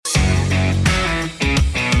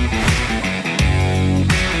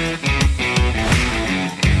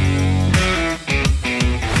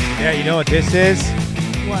You know what this is?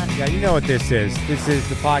 What? Yeah, you know what this is. This is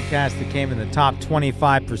the podcast that came in the top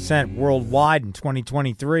 25% worldwide in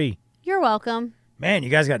 2023. You're welcome. Man, you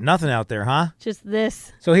guys got nothing out there, huh? Just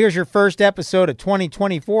this. So here's your first episode of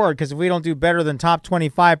 2024, because if we don't do better than top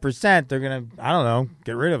 25%, they're going to, I don't know,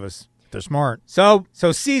 get rid of us. They're smart. So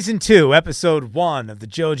season 2, episode 1 of the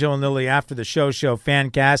JoJo and Lily After the Show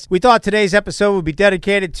Fancast. We thought today's episode would be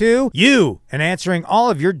dedicated to you and answering all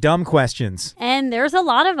of your dumb questions. And there's a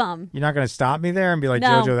lot of them. You're not going to stop me there and be like,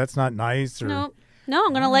 No. JoJo, that's not nice? Or... No,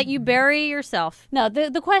 I'm going to let you bury yourself. No,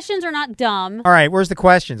 the questions are not dumb. All right, where's the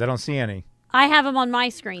questions? I don't see any. I have them on my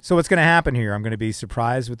screen. So what's going to happen here? I'm going to be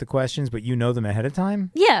surprised with the questions, but you know them ahead of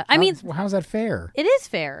time? Yeah, I mean, how's that fair? it is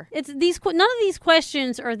fair. It's none of these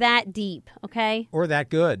questions are that deep, okay? Or that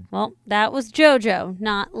good? Well, that was JoJo,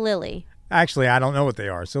 not Lily. Actually, I don't know what they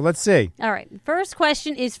are, so let's see. All right, first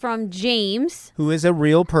question is from James. Who is a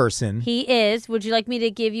real person? He is. Would you like me to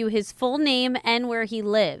give you his full name and where he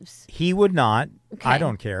lives? He would not. Okay. I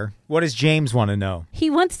don't care. What does James want to know? He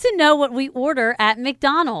wants to know what we order at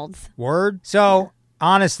McDonald's. Word? So,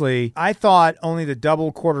 honestly, I thought only the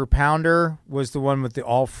double quarter pounder was the one with the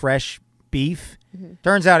all fresh beef. Mm-hmm.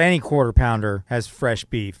 Turns out any quarter pounder has fresh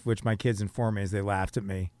beef, which my kids informed me as they laughed at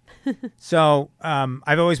me. So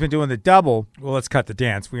I've always been doing the double. Well, let's cut the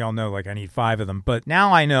dance. We all know, like, I need 5 of them. But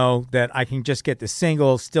now I know that I can just get the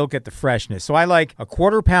single, still get the freshness. So I like a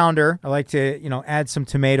quarter pounder. I like to, add some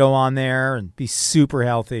tomato on there and be super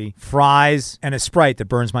healthy. Fries and a Sprite that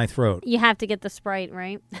burns my throat. You have to get the Sprite,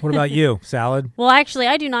 right? What about you? Salad? Well, actually,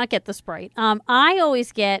 I do not get the Sprite. I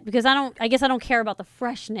always get, because I guess I don't care about the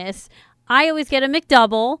freshness. I always get a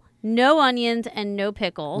McDouble. No onions and no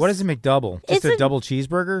pickles. What is a McDouble? Just It's a double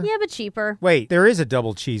cheeseburger? Yeah, but cheaper. Wait, there is a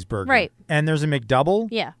double cheeseburger. Right. And there's a McDouble?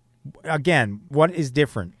 Yeah. Again, what is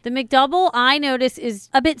different? The McDouble, I notice,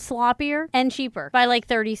 is a bit sloppier and cheaper by like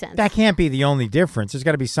 30 cents. That can't be the only difference. There's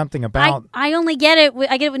got to be something about... I only get it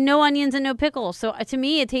with no onions and no pickles. So to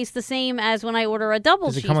me, it tastes the same as when I order a double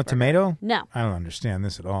cheeseburger. Does it come with tomato? No. I don't understand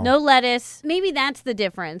this at all. No lettuce. Maybe that's the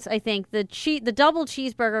difference. I think the double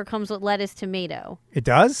cheeseburger comes with lettuce, tomato. It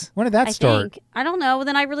does? When did that start? I don't know.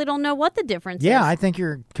 Then I really don't know what the difference is. Yeah, I think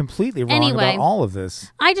you're completely wrong Anyway, about all of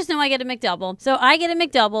this. I just know I get a McDouble. So I get a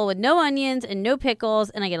McDouble with no onions and no pickles,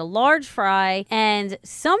 and I get a large fry. And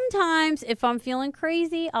sometimes, if I'm feeling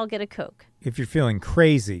crazy, I'll get a Coke. If you're feeling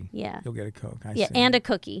crazy, yeah, you'll get a Coke. I yeah, see. and a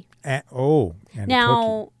cookie. And a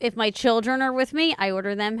cookie. If my children are with me, I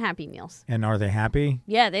order them Happy Meals. And are they happy?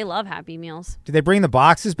 Yeah, they love Happy Meals. Did they bring the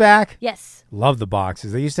boxes back? Yes. Love the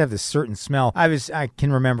boxes. They used to have this certain smell. I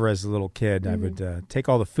can remember as a little kid, I would take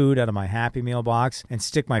all the food out of my Happy Meal box and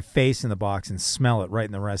stick my face in the box and smell it right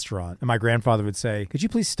in the restaurant. And my grandfather would say, "Could you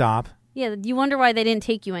please stop?" Yeah, you wonder why they didn't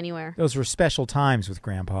take you anywhere. Those were special times with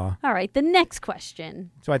Grandpa. All right, the next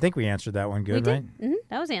question. So I think we answered that one good, right? Mm-hmm,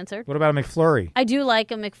 that was answered. What about a McFlurry? I do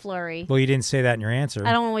like a McFlurry. Well, you didn't say that in your answer.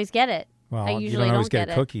 I don't always get it. Well, I you usually don't always get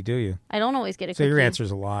get a cookie, do you? I don't always get a So cookie. your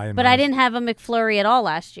answer's a lie. But I didn't have a McFlurry at all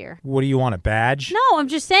last year. What do you want, a badge? No, I'm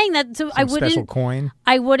just saying that so Some special coin?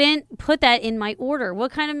 I wouldn't put that in my order.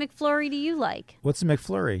 What kind of McFlurry do you like? What's a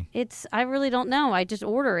McFlurry? I really don't know. I just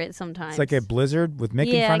order it sometimes. It's like a Blizzard with Mick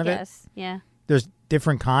in front of I guess. Yeah. There's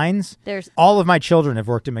different kinds. There's all of my children have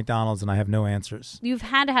worked at McDonald's, and I have no answers. You've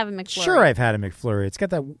had to have a McFlurry. Sure, I've had a McFlurry. It's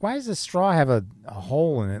got that. Why does the straw have a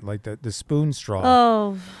hole in it, like the spoon straw?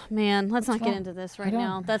 Oh man, let's not get into this right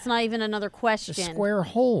now. That's not even another question. A square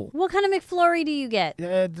hole. What kind of McFlurry do you get?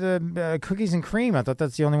 The cookies and cream. I thought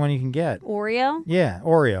that's the only one you can get. Oreo? Yeah,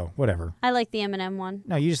 Oreo. Whatever. I like the M&M one.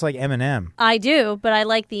 No, you just like M&M. I do, but I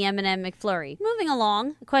like the M&M McFlurry. Moving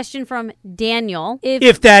along, a question from Daniel.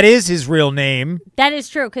 If that is his real name. That is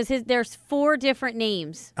true, because there's 4 different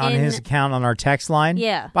names. On his account on our text line?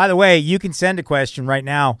 Yeah. By the way, you can send a question right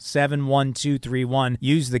now, 71231.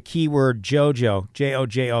 Use the keyword JoJo,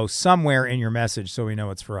 Jojo, somewhere in your message so we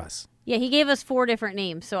know it's for us. Yeah, he gave us 4 different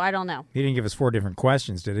names, so I don't know. He didn't give us 4 different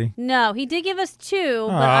questions, did he? No, he did give us 2,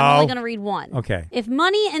 but I'm only going to read 1. Okay. If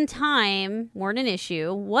money and time weren't an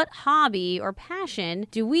issue, what hobby or passion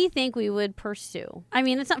do we think we would pursue? I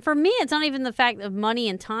mean, it's not for me, it's not even the fact of money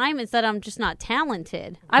and time, it's that I'm just not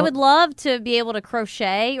talented. I would love to be able to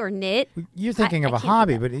crochet or knit. You're thinking of a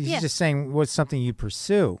hobby, but he's just saying what's something you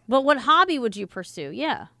pursue. But what hobby would you pursue?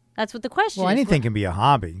 Yeah. That's what the question is. Well, anything can be a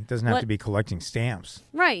hobby. It doesn't have to be collecting stamps.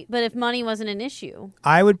 Right, but if money wasn't an issue.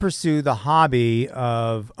 I would pursue the hobby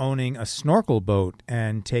of owning a snorkel boat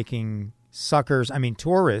and taking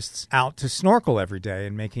tourists out to snorkel every day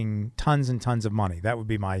and making tons and tons of money. That would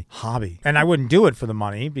be my hobby. And I wouldn't do it for the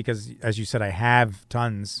money because, as you said, I have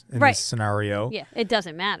tons in this scenario. Yeah, it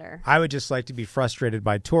doesn't matter. I would just like to be frustrated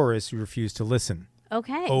by tourists who refuse to listen.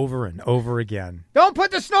 Okay. over and over again. Don't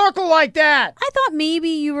put the snorkel like that. I thought maybe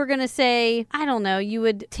you were going to say, I don't know, you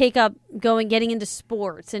would take up getting into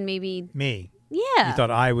sports and maybe. Me. Yeah. You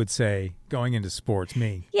thought I would say going into sports,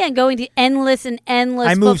 me. Yeah, and going to endless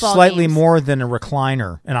I move football slightly games. more than a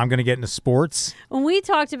recliner, and I'm going to get into sports. When we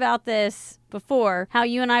talked about this before, how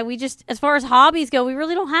you and I, we just, as far as hobbies go, we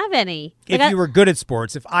really don't have any. If Like you were good at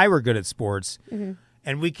sports, if I were good at sports, Mm-hmm.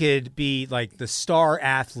 and we could be like the star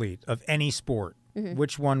athlete of any sport, Mm-hmm.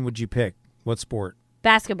 which one would you pick? What sport?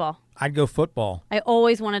 basketball. I'd go football. I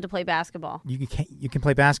always wanted to play basketball. You can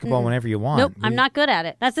play basketball whenever you want. Nope, I'm not good at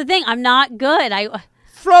it. That's the thing. I'm not good.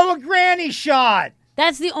 Throw a granny shot.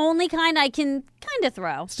 That's the only kind I can kind of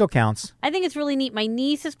throw. Still counts. I think it's really neat. My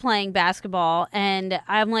niece is playing basketball, and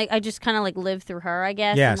I'm like, I just kind of like live through her, I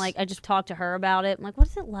guess. Yes. And like, I just talk to her about it. I'm like,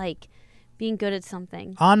 what's it like being good at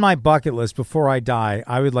something? On my bucket list before I die,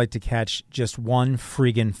 I would like to catch just one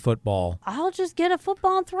friggin' football. I'll just get a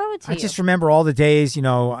football and throw it to I you. just remember all the days,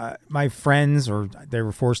 my friends, or they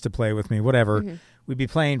were forced to play with me, whatever. We'd be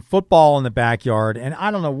playing football in the backyard, and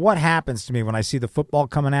I don't know what happens to me when I see the football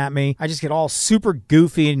coming at me. I just get all super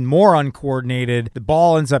goofy and more uncoordinated. The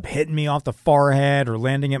ball ends up hitting me off the forehead or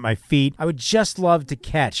landing at my feet. I would just love to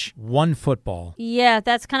catch one football. Yeah,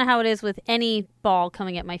 that's kind of how it is with any ball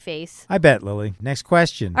coming at my face. I bet, Lily. Next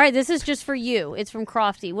question. All right, this is just for you. It's from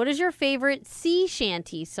Crofty. What is your favorite sea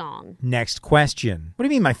shanty song? Next question. What do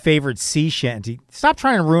you mean my favorite sea shanty? Stop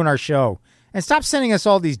trying to ruin our show. And stop sending us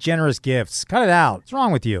all these generous gifts. Cut it out. What's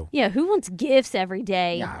wrong with you? Yeah, who wants gifts every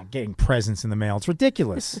day? Yeah, getting presents in the mail. It's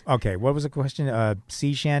ridiculous. Okay, what was the question?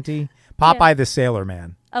 Sea shanty? Popeye the Sailor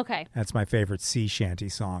Man. Okay. That's my favorite sea shanty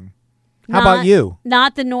song. How about you?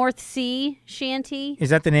 Not the North Sea shanty. Is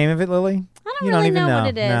that the name of it, Lily? I don't You really don't even know what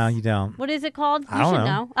it is. No, you don't. What is it called? I You don't should know.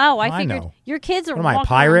 know. Oh, I I figured know. your kids are What am I, a walking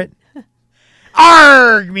pirate?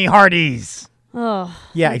 Arg, me hearties. around. Oh,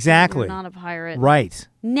 Yeah, exactly. you're not a pirate. Right.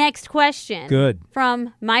 Next question. Good.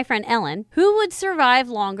 From my friend Ellen. Who would survive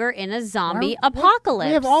longer in a zombie What? apocalypse?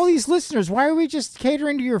 We have all these listeners. Why are we just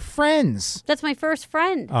catering to your friends? That's my first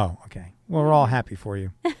friend. Oh, okay. Well, we're all happy for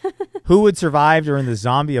you. Who would survive during the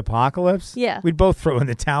zombie apocalypse? Yeah. We'd both throw in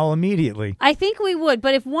the towel immediately. I think we would,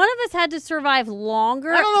 but if one of us had to survive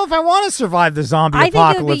longer, I don't know if I want to survive the zombie I think it would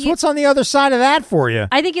be apocalypse. you- What's on the other side of that for you?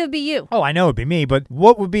 I think it would be you. Oh, I know it'd be me, but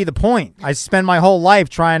what would be the point? I spend my whole life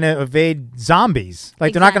trying to evade zombies.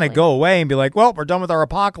 Like, they're not going to Exactly. go away and be like, well, we're done with our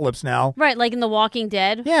apocalypse now. Right, like in The Walking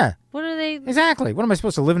Dead. Yeah, What are they? exactly. What am I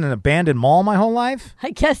supposed to live in an abandoned mall my whole life?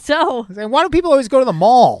 I guess so. Why do people always go to the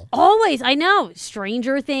mall? Always, I know.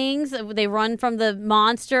 Stranger Things, they run from the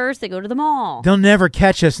monsters, they go to the mall. They'll never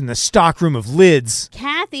catch us in the stockroom of lids.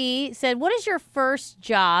 Kathy said, what is your first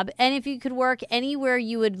job? And if you could work anywhere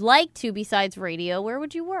you would like to besides radio, where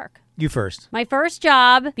would you work? You first. My first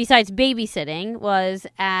job, besides babysitting, was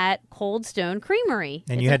at Cold Stone Creamery.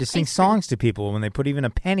 And It's you had an to sing ice cream. songs to people when they put even a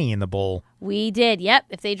penny in the bowl. We did, yep.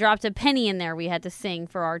 If they dropped a penny in there, we had to sing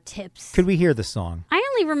for our tips. Could we hear the song? I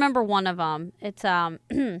only remember one of them. It's,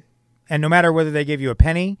 And no matter whether they gave you a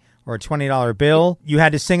penny or a $20 bill, you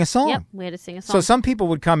had to sing a song. yep, we had to sing a song. So some people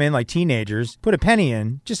would come in like teenagers, put a penny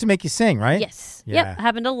in just to make you sing, right? Yes. Yeah. Yep.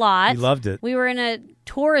 Happened a lot. You loved it. We were in a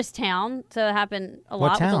tourist town, so it happened a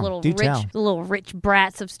What lot town? with Do tell. the little rich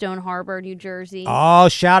brats of Stone Harbor, New Jersey. Oh,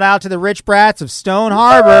 shout out to the rich brats of Stone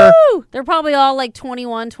Harbor. Woo! They're probably all like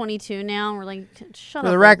 21, 22 now. And we're like, shut up. For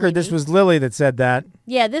the old record, this lady." was Lily that said that.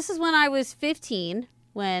 Yeah, this is when I was 15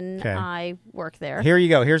 when Okay. I worked there. Here you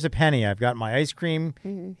go. Here's a penny. I've got my ice cream.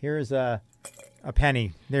 Mm-hmm. Here's a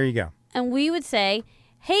penny. There you go. And we would say,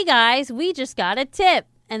 hey guys, we just got a tip.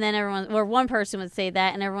 And then one person would say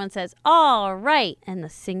that, and everyone says, all right. And the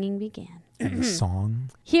singing began. And the song.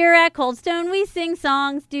 Here at Cold Stone, we sing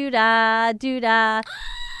songs, doo-da, doo-da.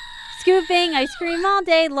 Scooping ice cream all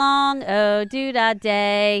day long, oh, doo-da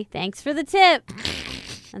day. Thanks for the tip.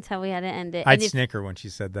 That's how we had to end it. I'd And if- snicker when she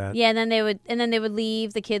said that. Yeah, and then they would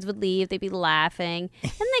leave. The kids would leave. They'd be laughing,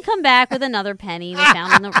 and they come back with another penny they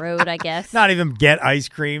found on the road, I guess. Not even get ice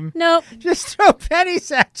cream. Nope. Just throw pennies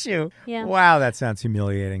at you. Yeah. Wow, that sounds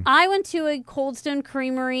humiliating. I went to a Cold Stone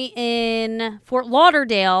Creamery in Fort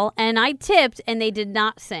Lauderdale, and I tipped, and they did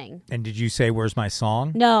not sing. And did you say, where's my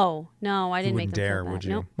song? No, I You didn't make wouldn't them dare, feel would bad.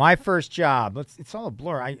 you? Nope. My first job, it's all a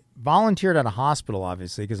blur. I volunteered at a hospital,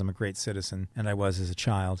 obviously, because I'm a great citizen, and I was as a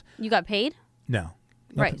child. You got paid? No.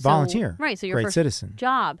 Right, so- Volunteer. right, so your great first citizen.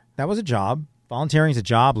 Job. That was a job. Volunteering's a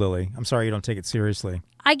job, Lily. I'm sorry you don't take it seriously.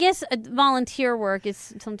 I guess volunteer work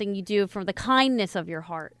is something you do from the kindness of your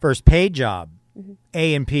heart. First paid job, Mm-hmm.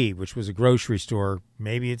 A&P, which was a grocery store.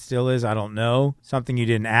 Maybe it still is. I don't know. Something you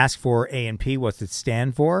didn't ask for. A&P, what's it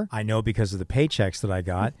stand for? I know because of the paychecks that I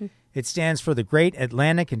got. It stands for the Great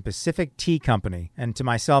Atlantic and Pacific Tea Company. And to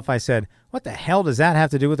myself, I said, what the hell does that have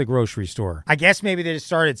to do with a grocery store? I guess maybe they just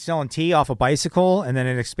started selling tea off a bicycle and then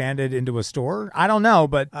it expanded into a store. I don't know,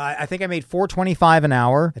 but I think I made $4.25 an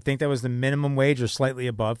hour. I think that was the minimum wage or slightly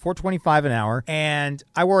above, $4.25 an hour. And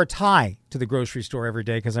I wore a tie to the grocery store every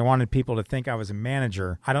day because I wanted people to think I was a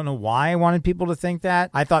manager. I don't know why I wanted people to think that.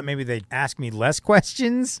 I thought maybe they'd ask me less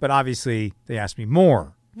questions, but obviously they asked me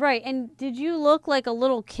more. Right. And did you look like a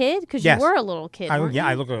little kid? Because Yes. you were a little kid. weren't you?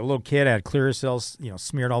 I looked like a little kid. I had Clearasil,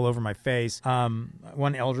 smeared all over my face.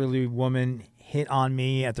 One elderly woman hit on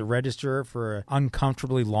me at the register for an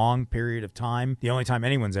uncomfortably long period of time. The only time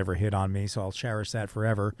anyone's ever hit on me, so I'll cherish that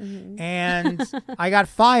forever. And I got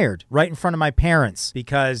fired right in front of my parents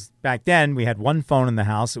because back then we had one phone in the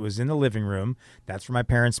house. It was in the living room. That's where my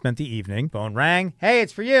parents spent the evening. Phone rang. Hey,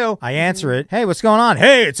 it's for you. I answer it. Hey, what's going on?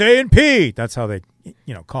 Hey, it's A&P. That's how they,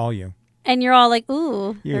 call you. And you're all like,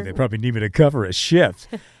 ooh. Yeah, they probably need me to cover a shift.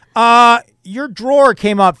 Your drawer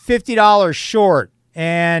came up $50 short,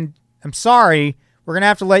 and I'm sorry, we're going to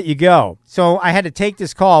have to let you go. So I had to take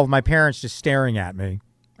this call with my parents just staring at me.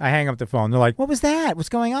 I hang up the phone. They're like, what was that? What's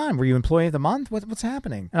going on? Were you employee of the month? What's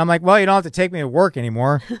happening? And I'm like, well, you don't have to take me to work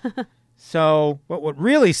anymore. So what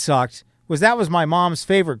really sucked was that was my mom's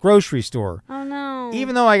favorite grocery store. Oh, no.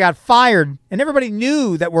 Even though I got fired, and everybody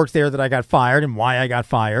knew that worked there that I got fired and why I got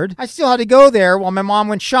fired, I still had to go there while my mom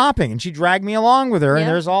went shopping, and she dragged me along with her, Yep. and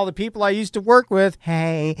there's all the people I used to work with.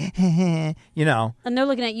 Hey, And they're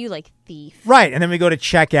looking at you like thief. Right, and then we go to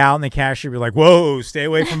check out, and the cashier would be like, whoa, stay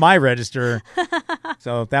away from my register.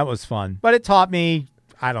 So that was fun. But it taught me,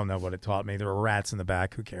 I don't know what it taught me. There were rats in the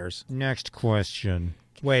back. Who cares? Next question.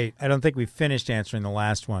 Wait, I don't think we finished answering the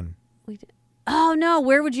last one. We did. Oh, no.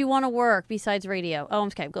 Where would you want to work besides radio? Oh,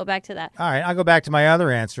 okay. Go back to that. All right, I'll go back to my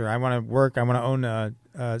other answer. I want to own a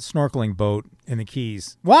snorkeling boat in the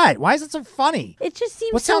Keys. Why? Why is it so funny? It just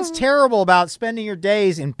seems What so... sounds terrible about spending your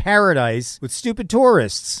days in paradise with stupid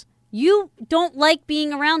tourists? You don't like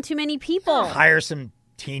being around too many people. Hire some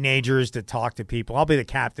teenagers to talk to people. I'll be the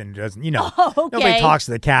captain who doesn't, Oh, okay. Nobody talks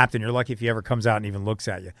to the captain. You're lucky if he ever comes out and even looks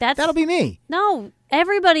at you. That'll be me. No,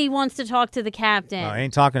 everybody wants to talk to the captain. No, he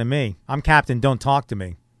ain't talking to me. I'm captain. Don't talk to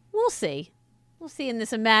me. We'll see. We'll see in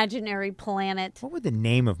this imaginary planet. What would the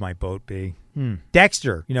name of my boat be?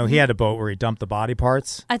 Dexter. He had a boat where he dumped the body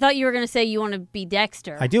parts. I thought you were going to say you want to be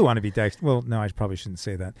Dexter. I do want to be Dexter. Well, no, I probably shouldn't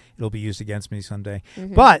say that. It'll be used against me someday.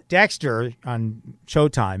 But Dexter on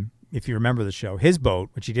Showtime, if you remember the show, his boat,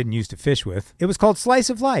 which he didn't use to fish with, it was called Slice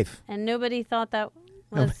of Life. And nobody thought that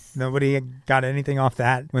was... Nobody got anything off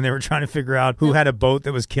that when they were trying to figure out who had a boat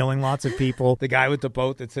that was killing lots of people. The guy with the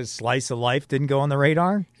boat that says Slice of Life didn't go on the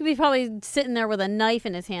radar. He'd be probably sitting there with a knife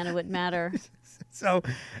in his hand. It wouldn't matter. So,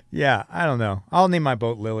 yeah, I don't know. I'll name my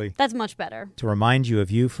boat Lily. That's much better. To remind you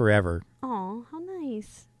of you forever. Oh, how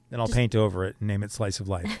nice. Then I'll paint over it and name it Slice of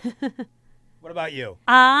Life. What about you?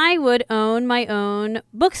 I would own my own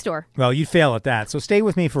bookstore. Well, you'd fail at that, so stay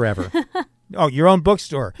with me forever. Oh, your own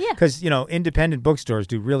bookstore. Yeah. Because, independent bookstores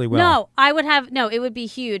do really well. No, it would be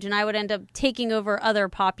huge, and I would end up taking over other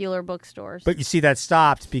popular bookstores. But you see, that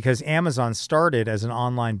stopped because Amazon started as an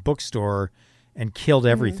online bookstore and killed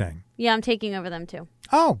everything. Yeah, I'm taking over them too.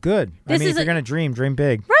 Oh, good. This if is you're going to dream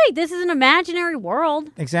big. Right, this is an imaginary world.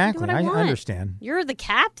 Exactly. I want. Understand. You're the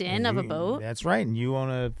captain of a boat. That's right, and you own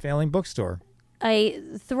a failing bookstore. A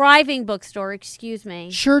thriving bookstore, excuse me.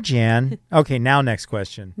 Sure, Jan. Okay, now next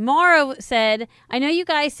question. Mara said, I know you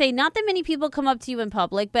guys say not that many people come up to you in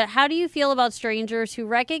public, but how do you feel about strangers who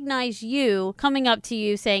recognize you coming up to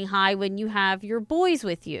you saying hi when you have your boys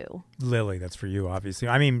with you? Lily, that's for you, obviously.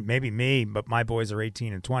 I mean, maybe me, but my boys are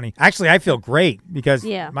 18 and 20. Actually, I feel great because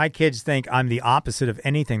my kids think I'm the opposite of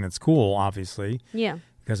anything that's cool, obviously. Yeah.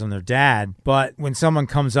 Because I'm their dad. But when someone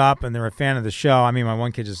comes up and they're a fan of the show, I mean, my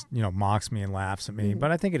one kid just, mocks me and laughs at me.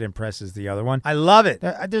 But I think it impresses the other one. I love it.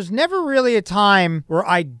 There's never really a time where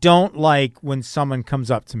I don't like when someone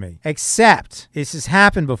comes up to me. Except, this has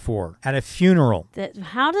happened before, at a funeral.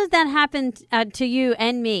 How does that happen to you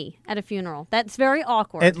and me at a funeral? That's very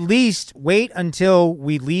awkward. At least wait until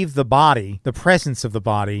we leave the body, the presence of the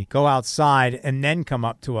body, go outside, and then come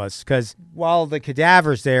up to us. Because while the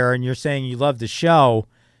cadaver's there and you're saying you love the show,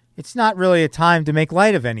 it's not really a time to make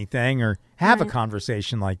light of anything or have a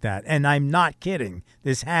conversation like that. And I'm not kidding.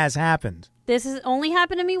 This has happened. This has only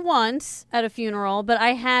happened to me once at a funeral, but I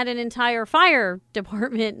had an entire fire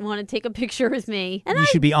department want to take a picture with me. And you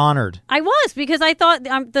should be honored. I was, because I thought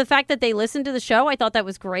the fact that they listened to the show, I thought that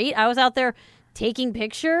was great. I was out there taking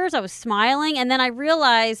pictures. I was smiling. And then I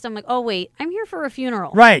realized, I'm like, oh, wait, I'm here for a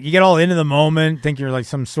funeral. Right. You get all into the moment, think you're like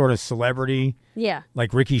some sort of celebrity, Yeah,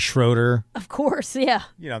 like Ricky Schroeder. of course. Yeah.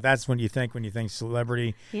 That's what you think when you think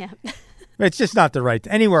celebrity. Yeah. It's just not the right.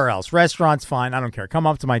 Anywhere else, restaurants, fine. I don't care. Come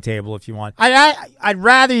up to my table if you want. I'd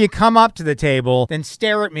rather you come up to the table than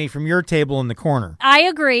stare at me from your table in the corner. I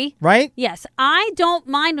agree. Right? Yes, I don't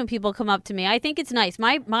mind when people come up to me. I think it's nice.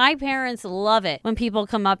 My parents love it when people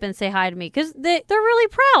come up and say hi to me because they're really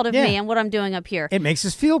proud of me and what I'm doing up here. It makes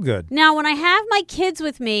us feel good. Now, when I have my kids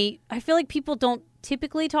with me, I feel like people don't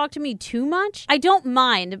typically talk to me too much. I don't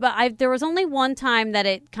mind, but there was only one time that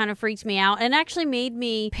it kind of freaked me out and actually made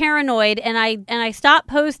me paranoid, and I stopped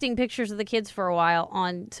posting pictures of the kids for a while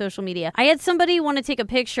on social media. I had somebody want to take a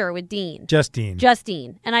picture with Dean. Just Dean.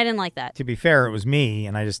 And I didn't like that. To be fair, it was me,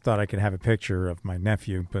 and I just thought I could have a picture of my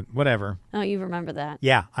nephew, but whatever. Oh, you remember that?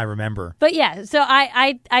 Yeah, I remember. But yeah, so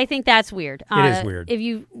I think that's weird. It is weird. If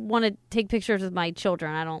you want to take pictures with my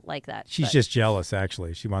children, I don't like that. She's just jealous,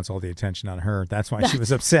 actually. She wants all the attention on her. That's why she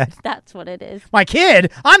was upset. That's what it is. My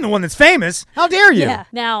kid? I'm the one that's famous. How dare you? Yeah.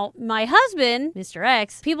 Now, my husband, Mr.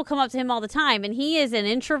 X, people come up to him all the time, and he is an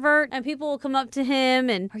introvert, and people will come up to him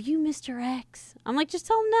and, are you Mr. X? I'm like, just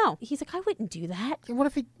tell him no. He's like, I wouldn't do that. What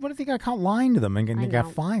if he got caught lying to them and he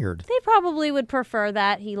got fired? They probably would prefer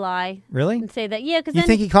that he lie. Really? And say that, yeah, because You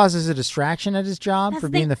think he causes a distraction at his job for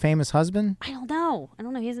being the the famous husband? I don't know.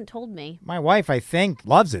 He hasn't told me. My wife, I think,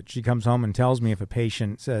 loves it. She comes home and tells me if a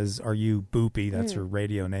patient says, are you Boopy? That's her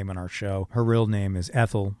radio name on our show. Her real name is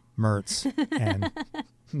Ethel Mertz. And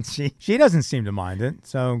she doesn't seem to mind it.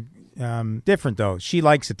 So different, though. She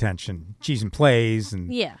likes attention. She's in plays,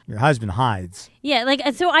 and your husband hides. Yeah,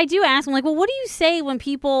 so I do ask him, well, what do you say when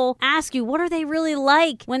people ask you, what are they really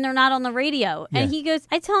like when they're not on the radio? And he goes,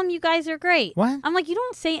 I tell them you guys are great. What? I'm like, you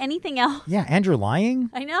don't say anything else. Yeah, and you're lying?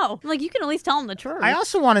 I know. I'm like, you can at least tell them the truth. I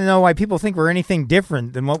also want to know why people think we're anything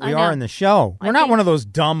different than what we are in the show. We're not one of those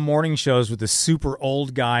dumb morning shows with the super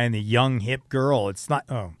old guy and the young hip girl. It's not,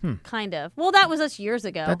 Kind of. Well, that was us years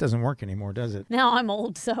ago. That doesn't work anymore, does it? Now I'm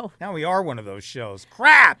old, so. Now we are one of those shows.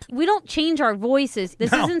 Crap! We don't change our voices.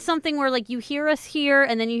 This isn't something where, you hear us here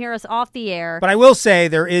and then you hear us off the air. But I will say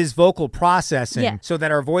there is vocal processing so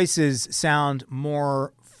that our voices sound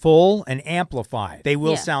more full and amplified. They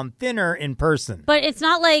will sound thinner in person. But it's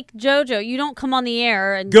not like JoJo. You don't come on the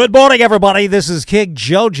air and... Good morning, everybody. This is King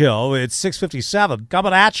JoJo. It's 6:57.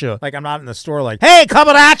 Coming at you. I'm not in the store hey,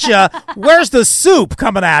 coming at you. Where's the soup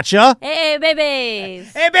coming at you? Hey,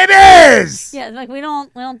 babies. Hey, babies. Yeah, we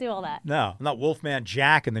don't do all that. No, I'm not Wolfman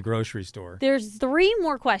Jack in the grocery store. There's 3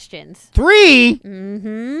 more questions. 3?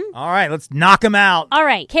 Mm-hmm. All right, let's knock them out. All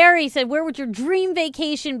right. Carrie said, where would your dream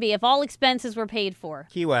vacation be if all expenses were paid for?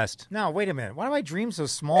 Key West. No, wait a minute. Why do I dream so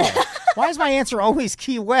small? Why is my answer always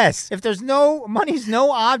Key West? If there's money's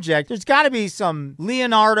no object, there's got to be some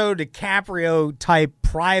Leonardo DiCaprio type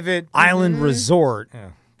private island resort.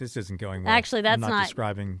 This isn't going well. Actually, that's I'm not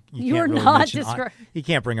describing. You're not describing. You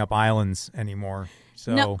can't bring up islands anymore.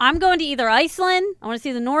 So. No, I'm going to either Iceland, I want to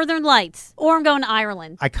see the Northern Lights, or I'm going to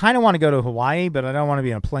Ireland. I kind of want to go to Hawaii, but I don't want to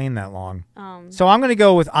be on a plane that long. So I'm going to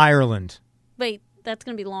go with Ireland. Wait, that's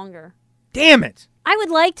going to be longer. Damn it. I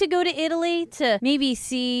would like to go to Italy to maybe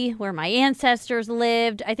see where my ancestors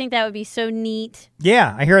lived. I think that would be so neat.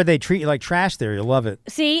 Yeah, I hear they treat you like trash there. You'll love it.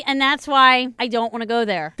 See, and that's why I don't want to go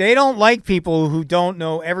there. They don't like people who don't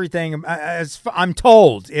know everything. As I'm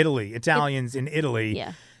told, Italians in Italy.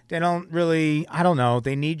 Yeah. They don't really, I don't know,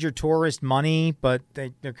 they need your tourist money, but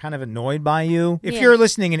they're kind of annoyed by you. If you're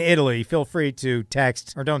listening in Italy, feel free to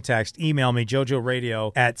text, or don't text, email me,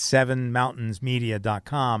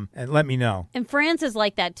 jojoradio@sevenmountainsmedia.com, and let me know. And France is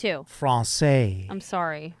like that too. Francais. I'm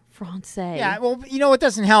sorry. Francais. Yeah, well, it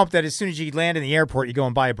doesn't help that as soon as you land in the airport, you go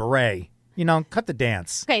and buy a beret. Cut the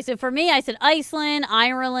dance. Okay, so for me, I said Iceland,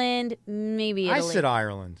 Ireland, maybe Italy. I said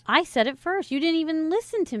Ireland. I said it first. You didn't even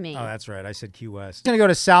listen to me. Oh, that's right. I said Key West. I'm going to go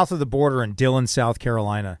to south of the border in Dillon, South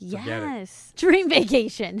Carolina. Yes. Dream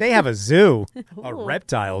vacation. They have a zoo, a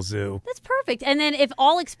reptile zoo. That's perfect. And then if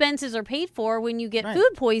all expenses are paid for when you get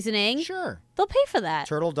food poisoning, they'll pay for that.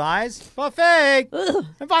 Turtle dies, buffet. Ugh.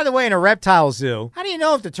 And by the way, in a reptile zoo, how do you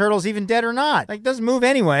know if the turtle's even dead or not? It doesn't move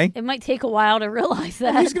anyway. It might take a while to realize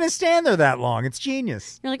that. Who's going to stand there that long? It's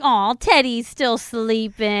genius. You're like, oh, Teddy's still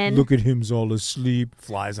sleeping. Look at him's all asleep.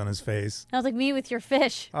 Flies on his face. I was like, me with your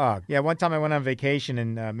fish. Oh, yeah. One time I went on vacation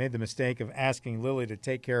and made the mistake of asking Lily to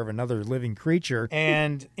take care of another living creature.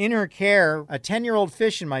 And in her care, a 10-year-old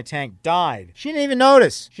fish in my tank died. She didn't even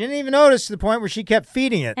notice. To the point where she kept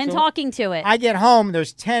feeding it. And talking to it. I get home,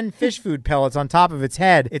 there's 10 fish food pellets on top of its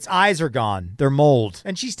head. Its eyes are gone. They're mold.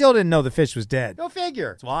 And she still didn't know the fish was dead. Go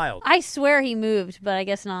figure. It's wild. I swear he moved, but I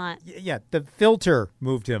guess not. Yeah, the filter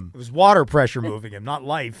moved him. It was water pressure moving him, not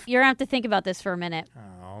life. You're going to have to think about this for a minute.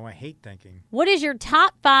 Oh, I hate thinking. What is your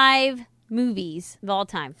top 5 movies of all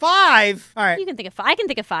time? 5? All right. You can think of 5. I can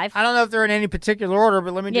think of 5. I don't know if they're in any particular order,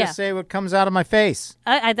 but let me just say what comes out of my face.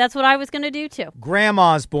 That's what I was going to do, too.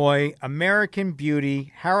 Grandma's Boy, American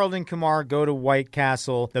Beauty, Harold and Kumar Go to White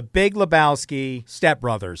Castle, The Big Lebowski, Step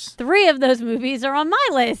Brothers. 3 of those movies are on my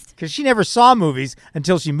list. Because she never saw movies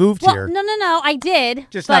until she moved here. No, I did.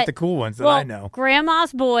 Just not the cool ones that I know.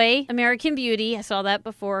 Grandma's Boy, American Beauty. I saw that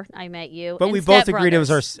before I met you. But and we Step both agreed Brothers.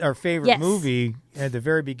 it was our favorite movie at the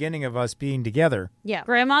very beginning of us being together. Yeah.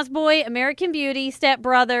 Grandma's Boy, American Beauty, Step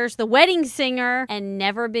Brothers, The Wedding Singer, and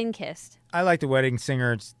Never Been Kissed. I like The Wedding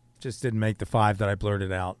Singer. It just didn't make the 5 that I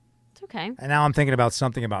blurted out. It's okay. And now I'm thinking about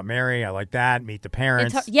Something About Mary. I like that. Meet the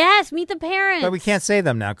Parents. Yes, Meet the Parents. But we can't say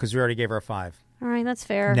them now because we already gave our 5. All right, that's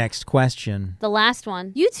fair. Next question. The last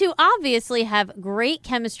one. You two obviously have great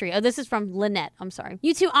chemistry. Oh, this is from Lynette. I'm sorry.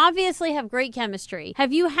 You two obviously have great chemistry.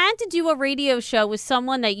 Have you had to do a radio show with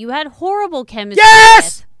someone that you had horrible chemistry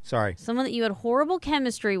with? Sorry. Someone that you had horrible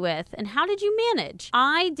chemistry with, and how did you manage?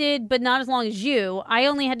 I did, but not as long as you. I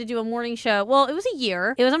only had to do a morning show. Well, it was a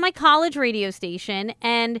year. It was on my college radio station,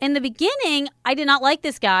 and in the beginning, I did not like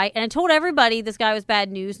this guy, and I told everybody this guy was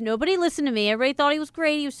bad news. Nobody listened to me. Everybody thought he was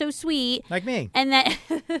great. He was so sweet. Like me. And then,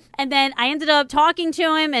 and then I ended up talking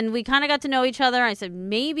to him, and we kind of got to know each other. I said,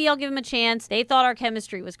 maybe I'll give him a chance. They thought our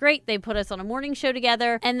chemistry was great. They put us on a morning show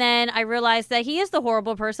together, and then I realized that he is the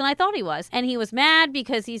horrible person I thought he was. And he was mad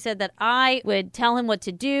because he said that I would tell him what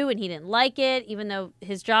to do, and he didn't like it, even though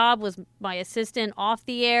his job was my assistant off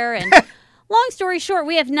the air. And long story short,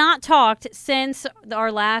 we have not talked since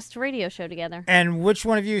our last radio show together. And which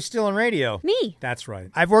one of you is still in radio? Me. That's right.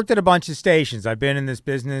 I've worked at a bunch of stations. I've been in this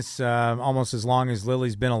business almost as long as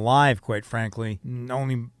Lily's been alive, quite frankly.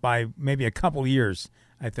 Only by maybe a couple years,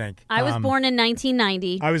 I think. I was born in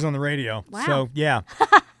 1990. I was on the radio. Wow. So, yeah.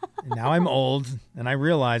 And now I'm old, and I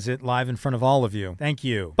realize it live in front of all of you. Thank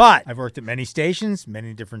you. But I've worked at many stations,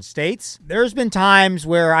 many different states. There's been times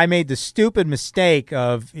where I made the stupid mistake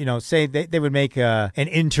of, say they would make an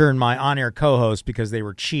intern my on-air co-host because they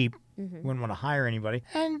were cheap. Wouldn't want to hire anybody.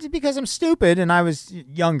 And because I'm stupid and I was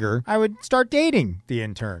younger, I would start dating the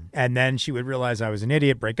intern. And then she would realize I was an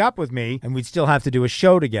idiot, break up with me, and we'd still have to do a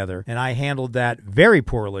show together. And I handled that very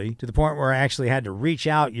poorly to the point where I actually had to reach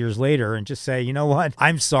out years later and just say, you know what?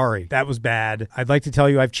 I'm sorry. That was bad. I'd like to tell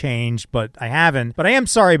you I've changed, but I haven't. But I am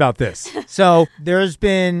sorry about this. So there's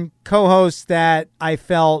been co-hosts that I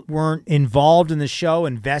felt weren't involved in the show,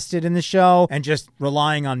 invested in the show, and just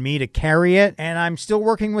relying on me to carry it. And I'm still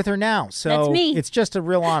working with her now. So that's me. It's just a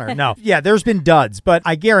real honor. No. Yeah, there's been duds, but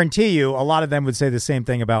I guarantee you a lot of them would say the same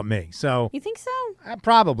thing about me. So You think so?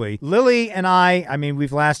 Probably. Lily and I mean,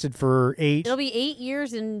 we've lasted for 8. It'll be 8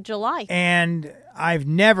 years in July. And I've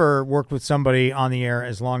never worked with somebody on the air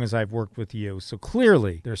as long as I've worked with you. So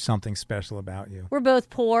clearly there's something special about you. We're both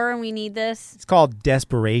poor and we need this. It's called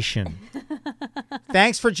desperation.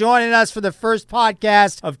 Thanks for joining us for the first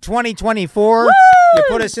podcast of 2024. Woo! You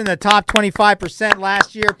put us in the top 25%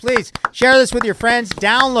 last year. Please share this with your friends.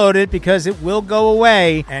 Download it because it will go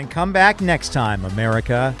away. And come back next time,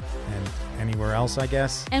 America, and anywhere else, I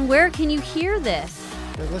guess. And where can you hear this?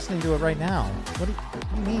 They're listening to it right now. What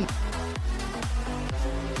do you need?